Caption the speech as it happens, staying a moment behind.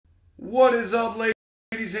What is up,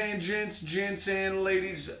 ladies and gents and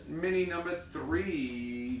ladies? Mini number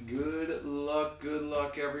 3. Good luck,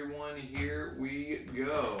 everyone. Here we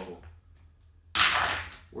go.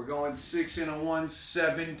 We're going 6 and a 1,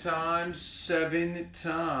 7 times. 7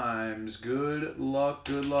 times. Good luck,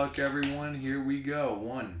 everyone. Here we go.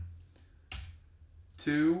 1,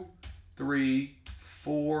 2, 3,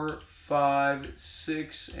 4, 5,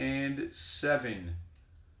 6, and 7.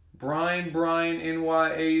 Brian,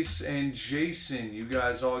 NY Ace, and Jason, you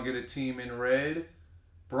guys all get a team in red.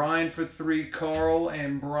 Brian for 3, Carl,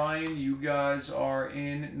 and Brian, you guys are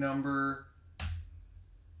in number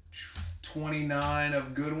 29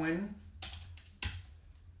 of Goodwin.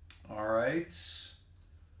 All right.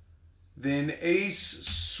 Then Ace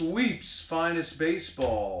sweeps Finest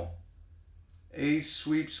Baseball. Ace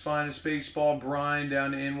sweeps Finest Baseball. Brian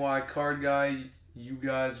down to NY Card Guy. You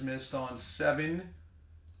guys missed on 7.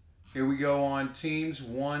 Here we go on teams.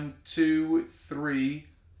 1, 2, 3,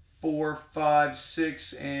 4, 5,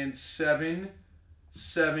 6, and 7.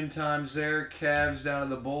 7 times there. Cavs down to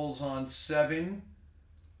the Bulls on 7.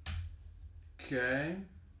 Okay.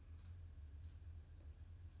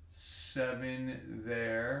 7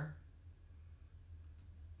 there.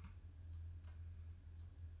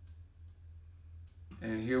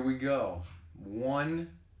 And here we go.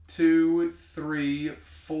 1, 2, 3,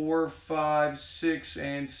 4, 5, 6,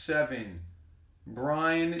 and 7.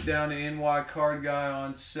 Brian down to NY Card Guy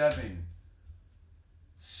on 7.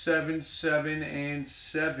 7, 7, and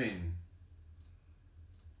 7.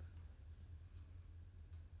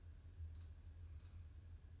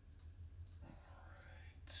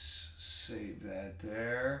 Alright, save that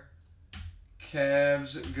there.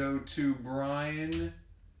 Cavs go to Brian.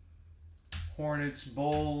 Hornets,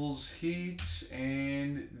 Bulls, Heat,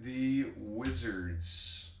 and the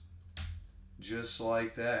Wizards. Just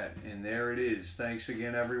like that. And there it is. Thanks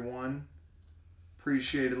again, everyone.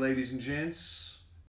 Appreciate it, ladies and gents.